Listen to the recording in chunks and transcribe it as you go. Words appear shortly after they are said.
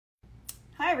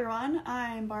Hi everyone,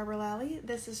 I'm Barbara Lally.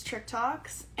 This is TRICH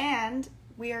TALKS, and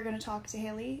we are going to talk to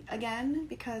Haley again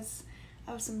because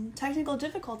of some technical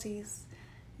difficulties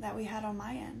that we had on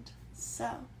my end. So,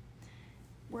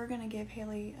 we're going to give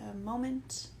Haley a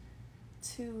moment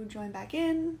to join back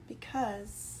in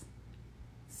because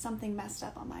something messed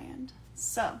up on my end.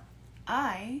 So,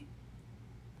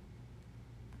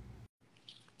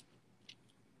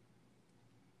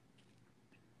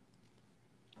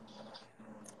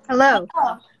 Hello.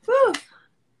 Oh, whew.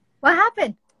 What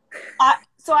happened?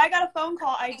 So I got a phone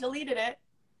call, I deleted it,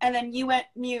 and then you went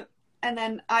mute, and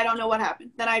then I don't know what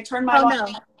happened. Then I turned my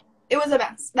volume. No. It was a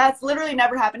mess. That's literally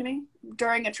never happened to me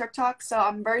during a TRICH talk, so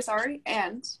I'm very sorry,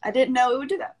 and I didn't know it would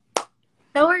do that.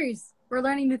 No worries. We're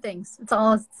learning new things.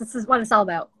 This is what it's all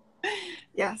about.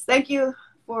 Yes, thank you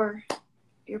for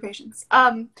your patience.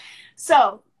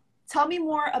 So tell me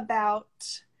more about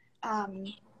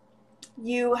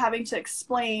you having to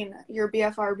explain your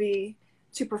BFRB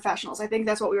to professionals. I think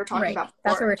that's what we were talking about before.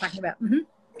 That's what we're talking about. Mm-hmm.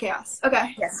 Chaos.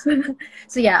 Okay. Yes.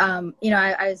 So yeah,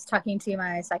 I was talking to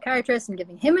my psychiatrist and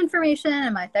giving him information,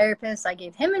 and my therapist, I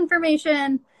gave him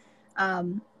information.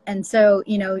 And so,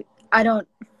 I don't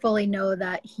fully know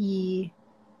that he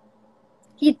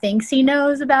thinks he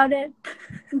knows about it.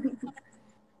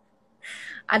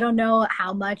 I don't know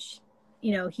how much,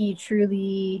 he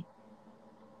truly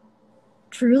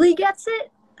gets it.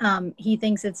 He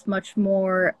thinks it's much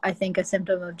more, I think, a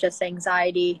symptom of just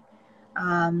anxiety,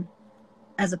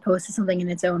 as opposed to something in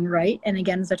its own right. And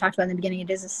again, as I talked about in the beginning, it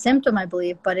is a symptom, I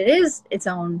believe, but it is its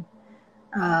own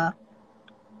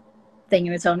thing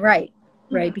in its own right?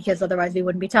 Mm-hmm. Because otherwise we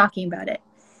wouldn't be talking about it.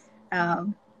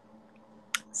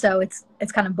 So it's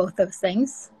kind of both those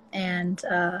things. And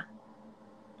I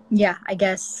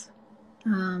guess,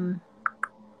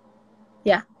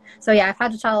 So I've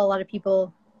had to tell a lot of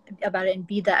people about it and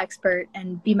be the expert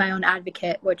and be my own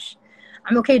advocate, which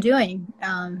I'm okay doing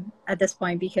at this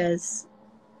point because,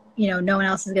 no one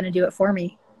else is going to do it for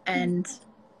me. And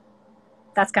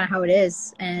that's kind of how it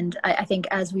is. And I think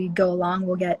as we go along,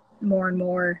 we'll get more and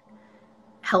more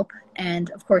help. And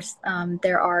of course,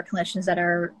 there are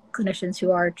clinicians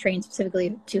who are trained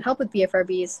specifically to help with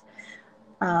BFRBs.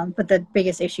 But the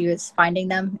biggest issue is finding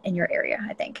them in your area,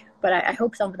 I think. But I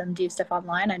hope some of them do stuff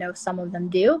online. I know some of them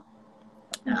do.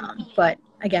 But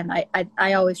again,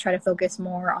 I always try to focus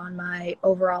more on my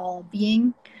overall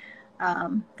being,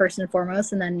 first and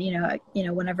foremost. And then,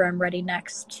 whenever I'm ready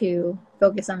next to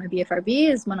focus on my BFRB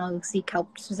is when I'll seek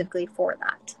help specifically for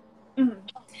that. Mm-hmm.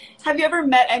 Have you ever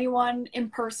met anyone in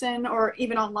person or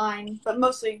even online, but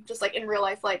mostly just like in real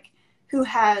life, like who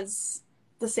has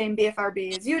the same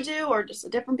BFRB as you do or just a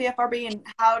different BFRB? And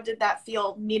how did that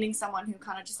feel meeting someone who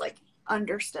kind of just like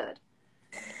understood?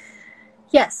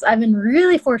 Yes, I've been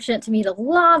really fortunate to meet a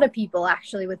lot of people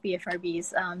actually with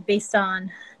BFRBs, based on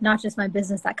not just my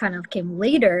business that kind of came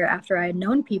later after I had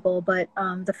known people, but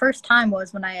the first time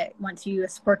was when I went to a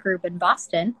support group in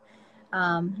Boston,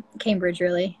 Cambridge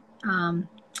really,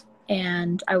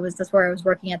 and that's where I was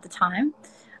working at the time.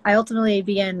 I ultimately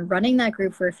began running that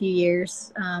group for a few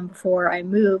years before I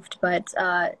moved, but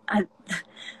I'll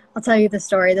tell you the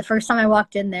story. The first time I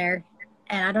walked in there,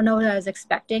 and I don't know what I was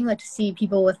expecting, like to see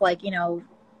people with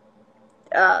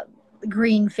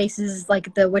green faces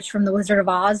like the witch from the Wizard of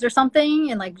Oz or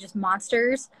something, and like just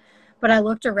monsters. But I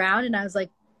looked around and I was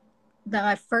like,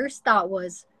 my first thought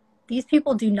was, these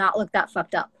people do not look that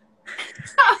fucked up.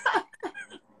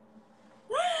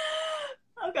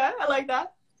 Okay, I like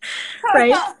that.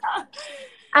 Right?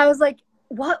 I was like,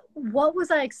 what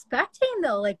was I expecting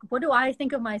though? Like, what do I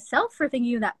think of myself for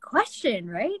thinking of that question,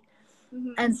 right?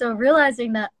 Mm-hmm. And so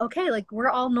realizing that, okay, like we're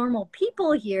all normal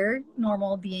people here,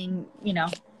 normal being,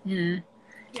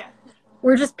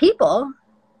 we're just people.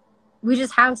 We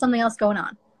just have something else going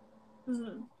on.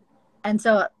 Mm-hmm. And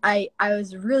so I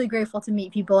was really grateful to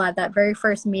meet people at that very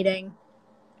first meeting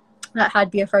that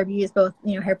had BFRBs, both,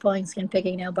 hair pulling, skin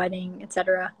picking, nail biting,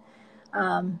 etc.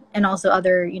 And also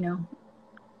other,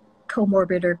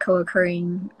 comorbid or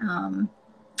co-occurring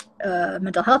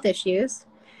mental health issues.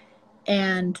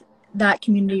 And that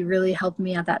community really helped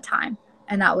me at that time.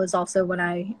 And that was also when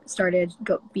I started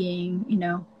being,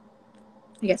 I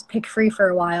guess, pick-free for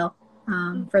a while,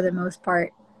 for the most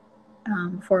part,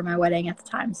 before my wedding at the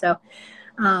time. So,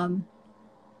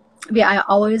 I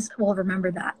always will remember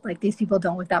that. Like, these people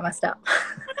don't look that messed up.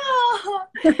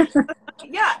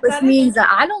 Yeah. Which means that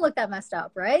I don't look that messed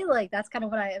up, right? Like, that's kind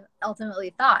of what I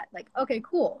ultimately thought. Like, okay,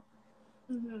 cool.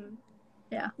 Mm-hmm.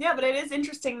 Yeah. Yeah, but it is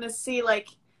interesting to see, like,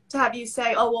 to have you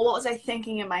say, oh, well, what was I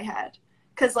thinking in my head?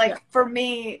 Because, like, for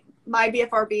me, my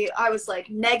BFRB, I was, like,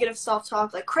 negative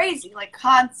self-talk, like, crazy, like,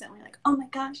 constantly, like, oh, my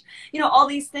gosh, you know, all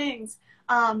these things.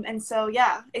 And so,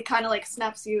 yeah, it kind of, like,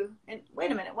 snaps you, and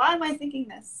wait a minute, why am I thinking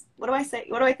this? What do I say?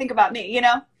 What do I think about me, you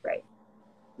know? Right.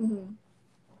 Mm-hmm.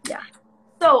 Yeah.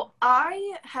 So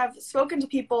I have spoken to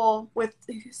people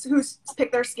who's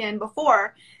picked their skin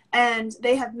before, and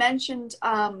they have mentioned,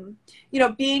 you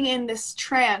know, being in this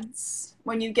trance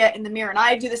when you get in the mirror. And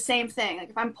I do the same thing.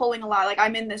 Like if I'm pulling a lot, like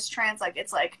I'm in this trance, like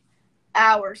it's like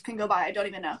hours can go by. I don't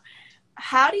even know.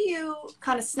 How do you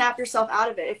kind of snap yourself out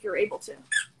of it if you're able to?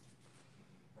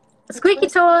 A squeaky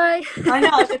toy. I know,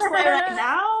 like a toy right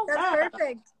now. That's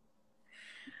perfect.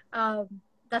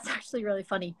 That's actually really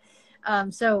funny.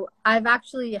 So I've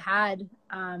actually had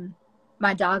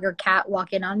my dog or cat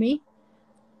walk in on me,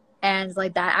 and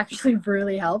like that actually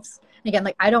really helps. And again,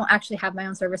 like I don't actually have my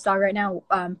own service dog right now.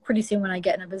 Pretty soon when I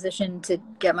get in a position to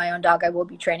get my own dog, I will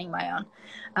be training my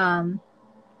own.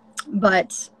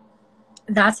 But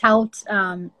that's helped.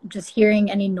 Just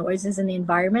hearing any noises in the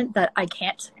environment that I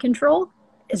can't control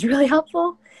is really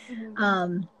helpful.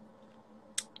 Mm-hmm.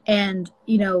 And,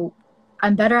 you know,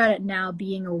 I'm better at it now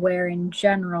being aware in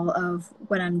general of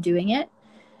when I'm doing it.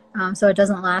 So it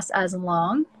doesn't last as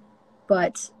long,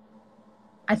 but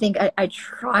I think I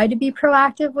try to be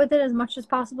proactive with it as much as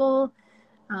possible.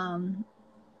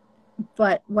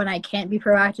 But when I can't be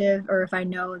proactive, or if I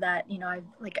know that, you know, I've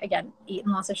like, again,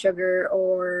 eaten lots of sugar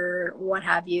or what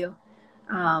have you,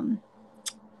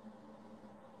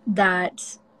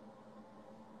 that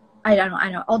I don't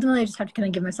know. Ultimately, I just have to kind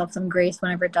of give myself some grace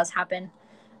whenever it does happen.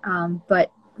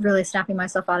 But really snapping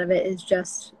myself out of it is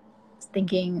just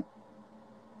thinking,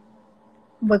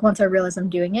 like, once I realize I'm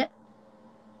doing it.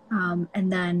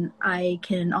 And then I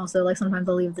can also, like, sometimes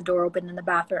I'll leave the door open in the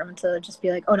bathroom to just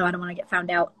be like, oh no, I don't want to get found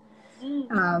out.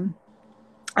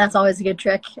 That's always a good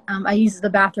trick. I use the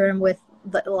bathroom with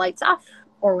the lights off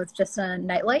or with just a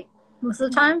nightlight most of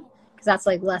the time, because that's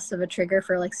like less of a trigger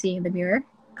for like seeing the mirror.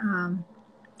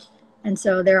 And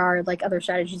so there are like other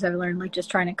strategies I've learned, like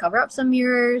just trying to cover up some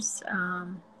mirrors.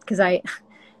 Because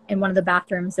in one of the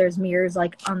bathrooms, there's mirrors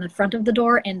like on the front of the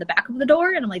door and the back of the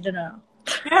door. And I'm like, no.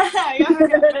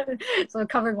 So I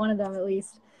covered one of them at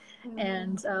least.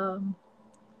 And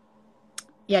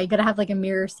yeah, you gotta have like a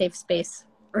mirror safe space,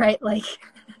 right? Like,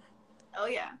 oh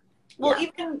yeah. Well,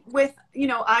 even with, you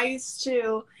know,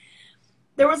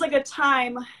 there was like a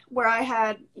time where I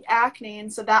had acne,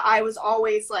 and so that I was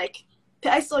always like,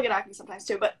 I still get acne sometimes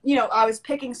too, but you know, I was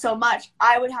picking so much,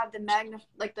 I would have the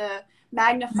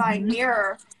magnifying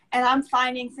mirror, and I'm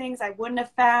finding things I wouldn't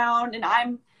have found, and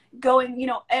I'm going, you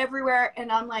know, everywhere,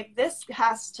 and I'm like, this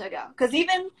has to go, because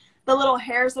even the little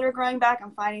hairs that are growing back,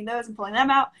 I'm finding those and pulling them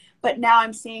out, but now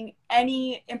I'm seeing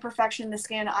any imperfection in the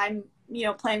skin, I'm, you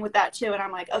know, playing with that too, and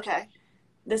I'm like, okay,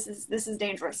 this is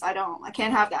dangerous. I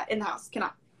can't have that in the house.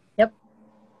 Cannot. Yep.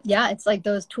 Yeah, it's like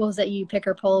those tools that you pick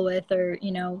or pull with, or,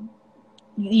 you know,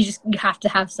 you have to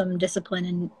have some discipline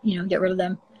and, you know, get rid of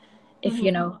them if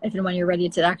you know, if and when you're ready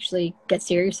to actually get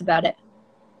serious about it.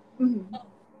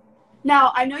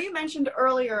 Now, I know you mentioned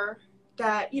earlier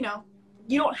that, you know,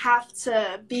 you don't have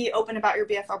to be open about your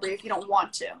BFRB if you don't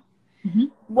want to.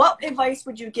 What advice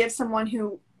would you give someone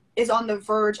who is on the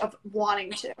verge of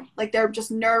wanting to, like they're just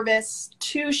nervous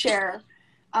to share?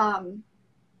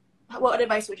 What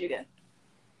advice would you give?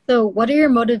 So what are your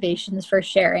motivations for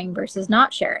sharing versus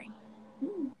not sharing?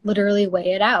 Literally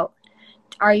weigh it out.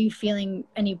 Are you feeling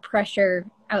any pressure,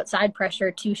 outside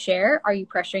pressure to share? Are you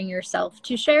pressuring yourself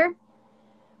to share?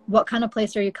 What kind of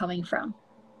place are you coming from?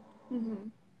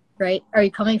 Right? Are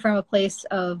you coming from a place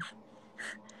of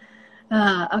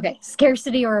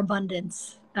scarcity or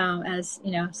abundance? As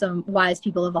you know, some wise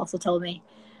people have also told me.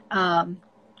 And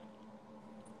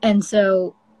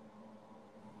so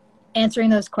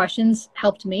answering those questions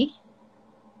helped me.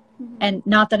 And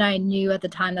not that I knew at the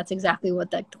time that's exactly what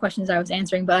the questions I was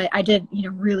answering, but I did, you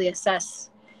know, really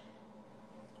assess,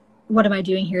 what am I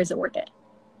doing here? Is it worth it?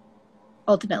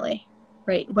 Ultimately,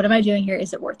 right? What am I doing here?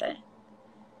 Is it worth it?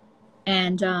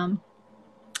 And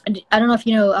I don't know if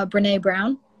you know Brene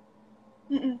Brown.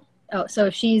 Oh, so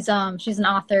she's an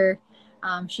author.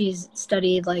 She's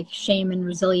studied like shame and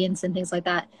resilience and things like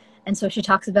that. And so she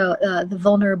talks about the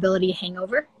vulnerability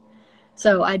hangover.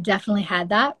 So I definitely had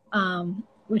that,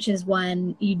 which is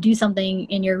when you do something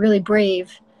and you're really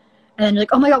brave, and then you're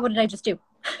like, oh my God, what did I just do?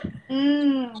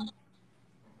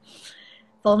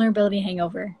 Vulnerability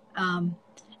hangover. And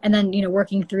then, you know,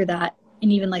 working through that,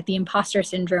 and even like the imposter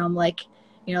syndrome, like,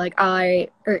 you know, like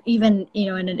or even, you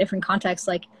know, in a different context,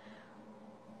 like,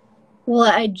 well,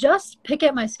 I just pick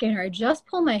at my skin or I just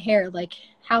pull my hair, like,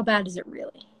 how bad is it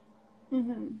really?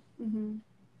 Mm-hmm.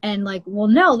 And like, well,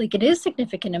 no, like it is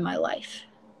significant in my life,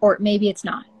 or maybe it's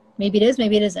not. Maybe it is,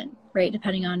 maybe it isn't, right?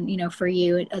 Depending on, you know, for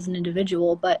you as an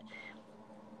individual. But,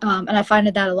 and I find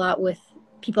that a lot with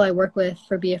people I work with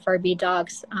for BFRB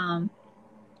dogs,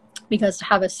 because to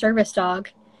have a service dog,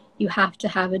 you have to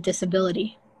have a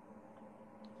disability.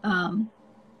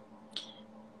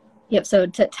 Yep. So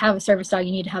to have a service dog,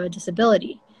 you need to have a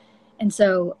disability. And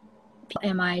so,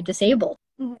 am I disabled?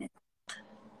 Mm-hmm.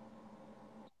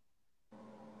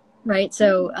 Right.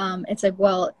 So, it's like,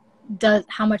 well,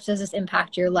 how much does this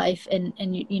impact your life in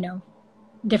you know,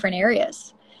 different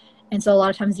areas? And so a lot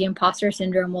of times the imposter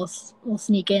syndrome will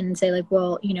sneak in and say like,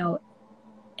 well, you know,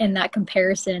 in that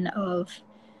comparison of,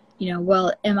 you know,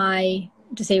 well, am I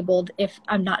disabled if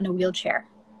I'm not in a wheelchair,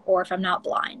 or if I'm not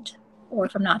blind, or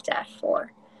if I'm not deaf?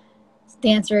 Or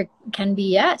the answer can be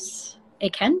yes,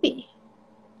 it can be.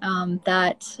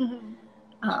 That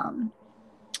Mm-hmm.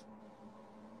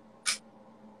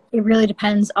 It really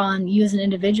depends on you as an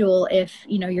individual if,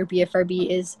 you know, your BFRB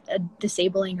is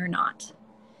disabling or not.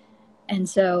 And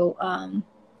so,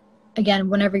 again,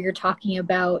 whenever you're talking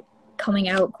about coming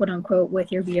out, quote unquote,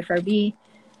 with your BFRB,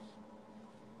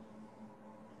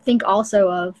 think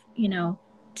also of, you know,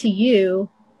 to you,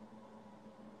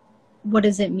 what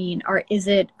does it mean? Or is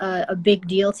it a big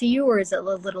deal to you, or is it a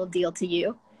little deal to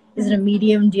you? Is it a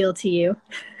medium deal to you?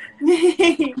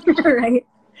 Right.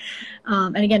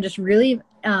 And again, just really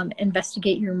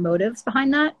investigate your motives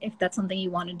behind that if that's something you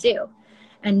want to do.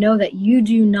 And know that you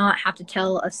do not have to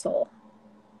tell a soul.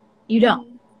 You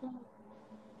don't.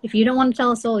 If you don't want to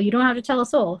tell a soul, you don't have to tell a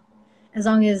soul, as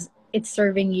long as it's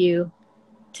serving you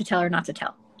to tell or not to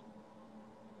tell.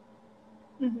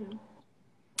 Mm-hmm.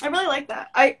 I really like that.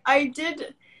 I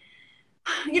did,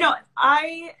 you know,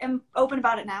 I am open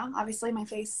about it now. Obviously, I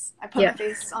put my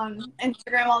face on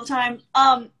Instagram all the time.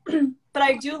 But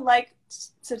I do like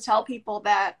to tell people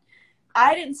that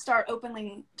I didn't start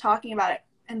openly talking about it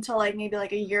until like maybe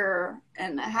like a year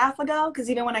and a half ago. Because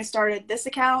even when I started this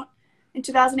account in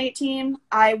 2018,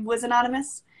 I was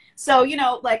anonymous. So, you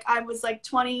know, like I was like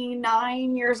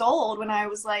 29 years old when I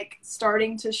was like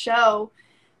starting to show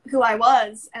who I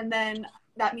was. And then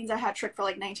that means I had Trick for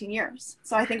like 19 years.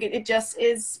 So I think it just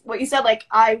is what you said. Like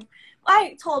I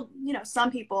told, you know,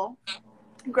 some people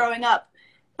growing up,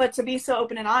 but to be so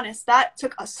open and honest, that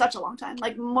took such a long time,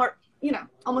 like more, you know,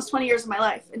 almost 20 years of my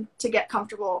life, and to get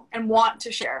comfortable and want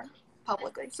to share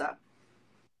publicly. So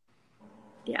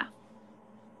Yeah.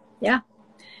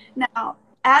 Now,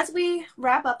 as we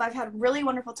wrap up, I've had really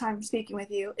wonderful time speaking with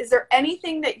you. Is there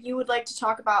anything that you would like to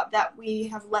talk about that we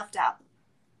have left out?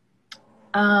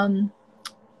 I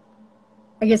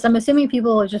guess I'm assuming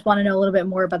people just want to know a little bit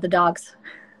more about the dogs.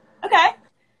 Okay.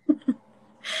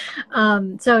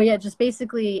 So yeah, just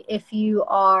basically, if you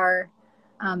are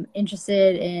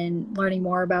interested in learning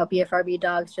more about BFRB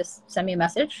dogs, just send me a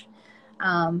message,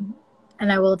 and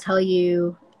I will tell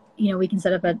you. You know, we can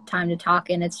set up a time to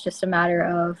talk, and it's just a matter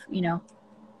of, you know,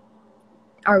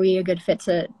 are we a good fit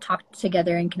to talk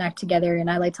together and connect together?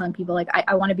 And I like telling people, like,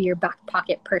 I want to be your back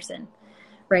pocket person,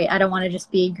 right? I don't want to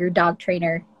just be your dog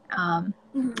trainer. I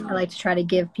like to try to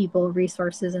give people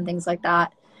resources and things like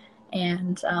that.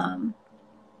 And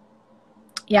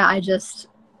yeah,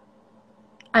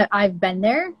 I've been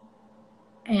there,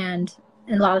 and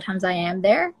a lot of times I am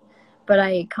there, but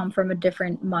I come from a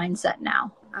different mindset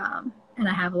now, and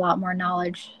I have a lot more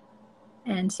knowledge.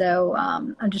 And so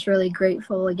I'm just really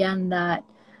grateful again that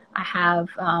I have,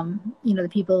 you know, the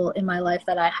people in my life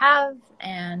that I have,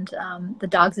 and the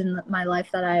dogs in my life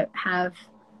that I have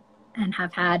and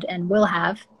have had and will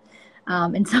have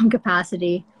in some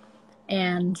capacity.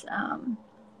 And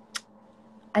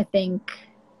I think,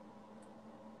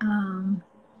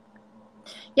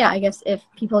 yeah, I guess if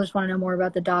people just want to know more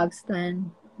about the dogs,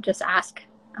 then just ask.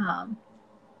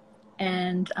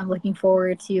 And I'm looking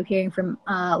forward to hearing from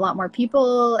a lot more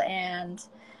people. And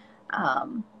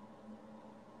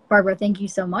Barbara, thank you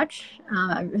so much.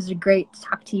 It was great to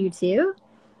talk to you too.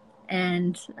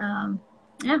 And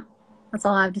yeah, that's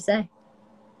all I have to say.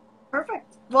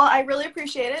 Perfect. Well, I really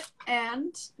appreciate it.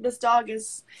 And this dog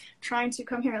is trying to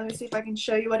come here. Let me see if I can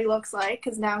show you what he looks like,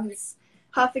 because now he's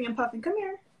huffing and puffing. Come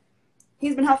here.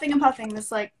 He's been huffing and puffing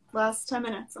this like last 10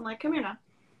 minutes. I'm like, come here now.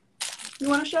 You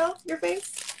want to show your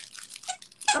face?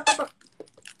 Up, up, up.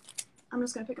 I'm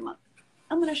just going to pick him up.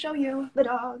 I'm going to show you the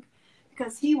dog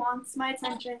because he wants my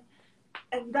attention.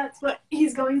 And that's what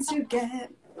he's going to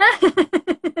get.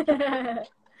 Hi,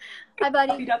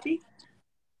 buddy. Puppy duppy.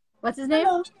 What's his name?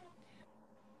 Hello.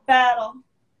 Battle.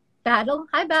 Battle.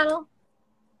 Hi, Battle.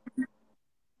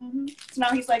 Mm-hmm. So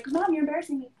now he's like, Mom, you're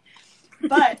embarrassing me.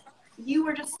 But you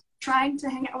were just trying to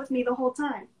hang out with me the whole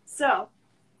time. So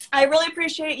I really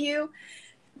appreciate you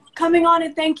coming on,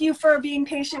 and thank you for being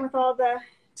patient with all the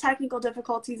technical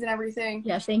difficulties and everything.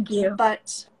 Yeah, thank you.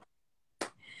 But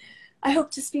I hope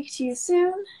to speak to you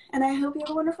soon, and I hope you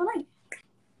have a wonderful night.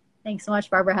 Thanks so much,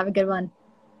 Barbara. Have a good one.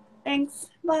 Thanks.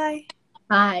 Bye.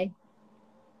 Bye.